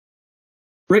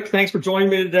Rick, thanks for joining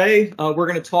me today. We're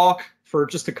going to talk for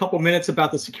just a couple minutes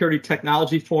about the Security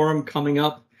Technology Forum coming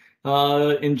up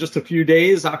in just a few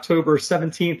days, October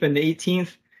 17th and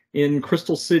 18th in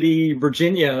Crystal City,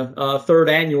 Virginia, third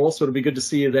annual. So it'll be good to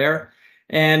see you there.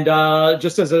 And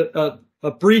just as a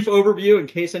brief overview, in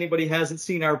case anybody hasn't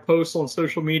seen our posts on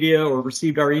social media or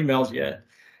received our emails yet,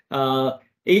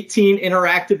 18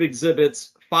 interactive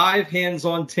exhibits, 5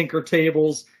 hands-on tinker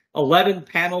tables, 11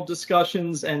 panel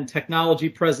discussions and technology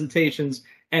presentations,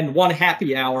 and 1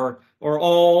 happy hour are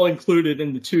all included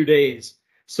in the 2 days.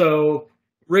 So,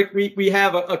 Rick, we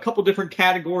have a couple different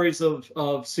categories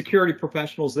of security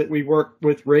professionals that we work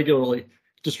with regularly.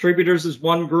 Distributors is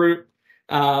one group,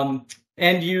 end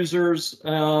users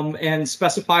and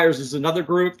specifiers is another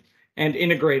group, and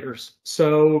integrators.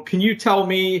 So can you tell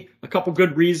me a couple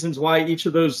good reasons why each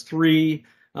of those 3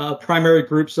 primary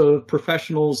groups of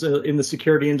professionals in the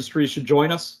security industry should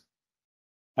join us?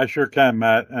 I sure can,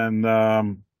 Matt.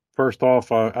 And first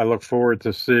off, I look forward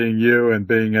to seeing you and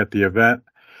being at the event.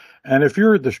 And if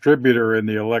you're a distributor in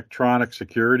the electronic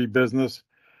security business,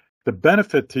 the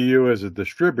benefit to you as a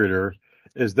distributor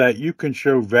is that you can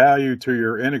show value to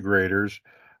your integrators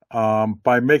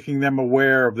by making them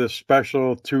aware of this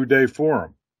special 2-day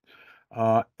forum.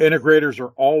 Integrators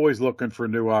are always looking for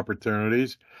new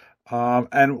opportunities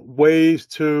and ways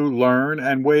to learn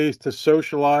and ways to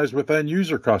socialize with end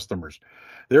user customers.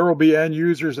 There will be end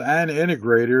users and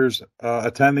integrators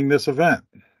attending this event.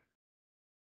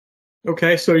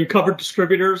 Okay, so you covered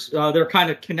distributors. They're kind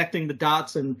of connecting the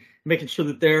dots and making sure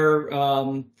that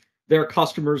their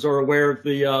customers are aware of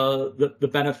the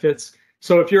benefits.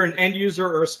 So if you're an end user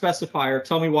or a specifier,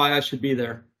 tell me why I should be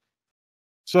there.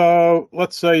 So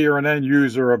let's say you're an end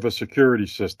user of a security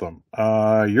system.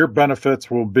 Your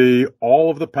benefits will be all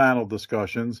of the panel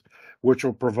discussions, which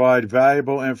will provide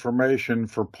valuable information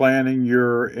for planning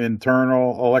your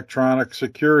internal electronic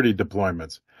security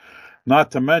deployments.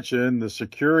 Not to mention, the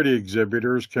security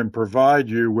exhibitors can provide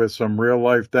you with some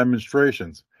real-life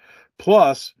demonstrations.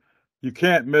 Plus, you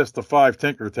can't miss the 5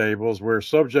 tinker tables where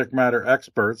subject matter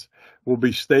experts will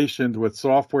be stationed with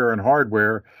software and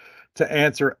hardware to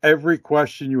answer every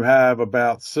question you have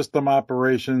about system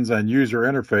operations and user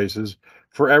interfaces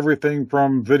for everything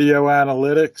from video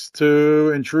analytics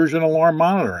to intrusion alarm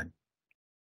monitoring.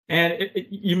 And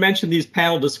you mentioned these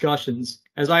panel discussions.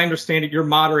 As I understand it, you're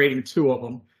moderating 2 of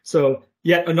them. So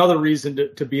yet another reason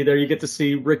to be there. You get to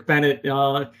see Rick Bennett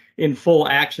in full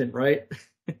action, right?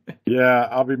 Yeah,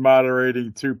 I'll be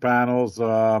moderating 2 panels.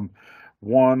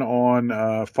 One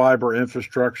on fiber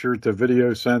infrastructure to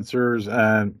video sensors,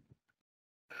 and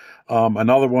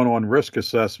another one on risk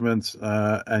assessments,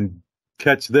 and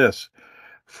catch this,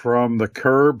 from the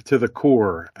curb to the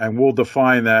core. And we'll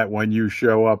define that when you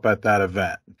show up at that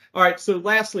event. All right. So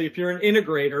lastly, if you're an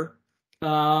integrator,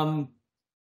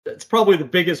 it's probably the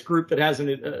biggest group that has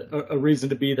a reason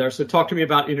to be there. So talk to me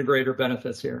about integrator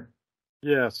benefits here.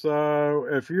 Yeah, so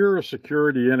if you're a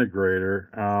security integrator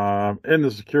in the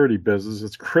security business,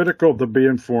 it's critical to be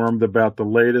informed about the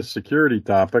latest security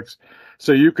topics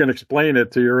so you can explain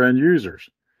it to your end users.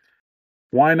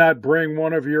 Why not bring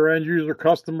one of your end user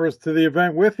customers to the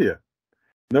event with you?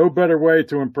 No better way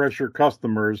to impress your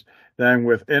customers than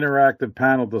with interactive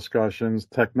panel discussions,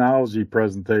 technology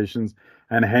presentations,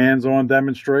 and hands-on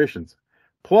demonstrations.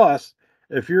 Plus,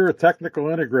 if you're a technical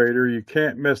integrator, you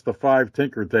can't miss the 5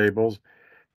 tinker tables,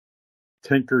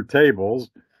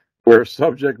 where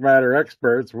subject matter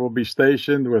experts will be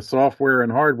stationed with software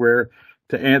and hardware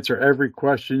to answer every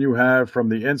question you have from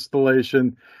the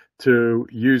installation to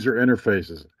user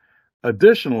interfaces.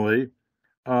 Additionally,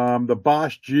 the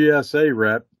Bosch GSA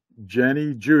rep,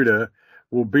 Jenny Judah,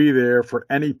 will be there for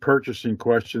any purchasing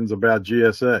questions about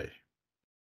GSA.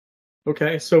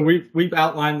 Okay, so we've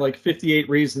outlined like 58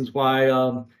 reasons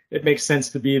why it makes sense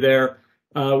to be there.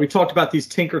 We talked about these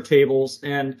tinker tables,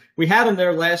 and we had them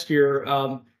there last year.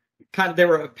 They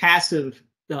were a passive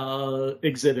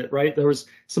exhibit, right? There was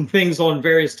some things on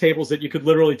various tables that you could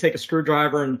literally take a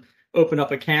screwdriver and open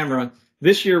up a camera.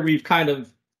 This year, we've kind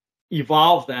of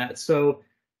evolved that. So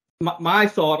my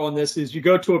thought on this is you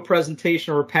go to a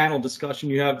presentation or a panel discussion,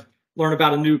 learn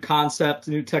about a new concept,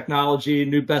 new technology,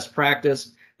 new best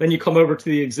practice. Then you come over to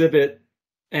the exhibit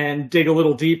and dig a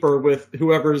little deeper with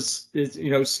whoever's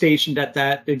stationed at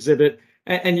that exhibit,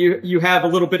 and you have a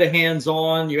little bit of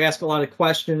hands-on. You ask a lot of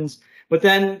questions, but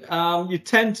then you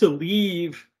tend to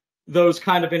leave those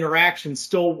kind of interactions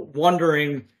still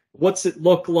wondering, what's it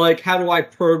look like? How do I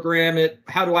program it?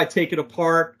 How do I take it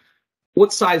apart?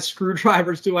 What size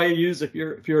screwdrivers do I use if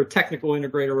you're a technical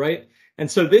integrator, right?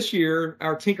 And so this year,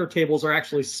 our tinker tables are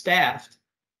actually staffed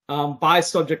by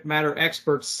subject matter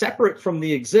experts separate from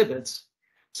the exhibits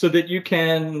so that you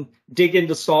can dig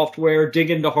into software,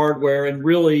 dig into hardware, and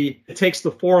really it takes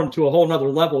the forum to a whole nother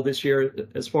level this year,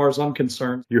 as far as I'm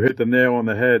concerned. You hit the nail on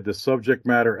the head. The subject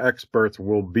matter experts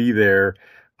will be there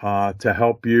to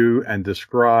help you and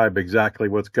describe exactly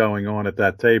what's going on at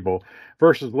that table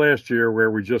versus last year where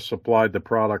we just supplied the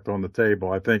product on the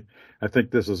table. I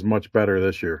think this is much better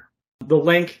this year. The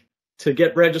link to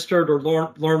get registered or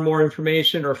learn more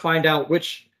information or find out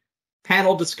which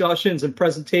panel discussions and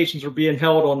presentations are being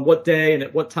held on what day and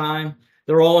at what time,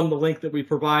 they're all in the link that we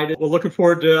provided. We're looking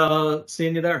forward to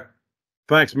seeing you there.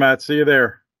 Thanks, Matt. See you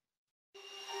there.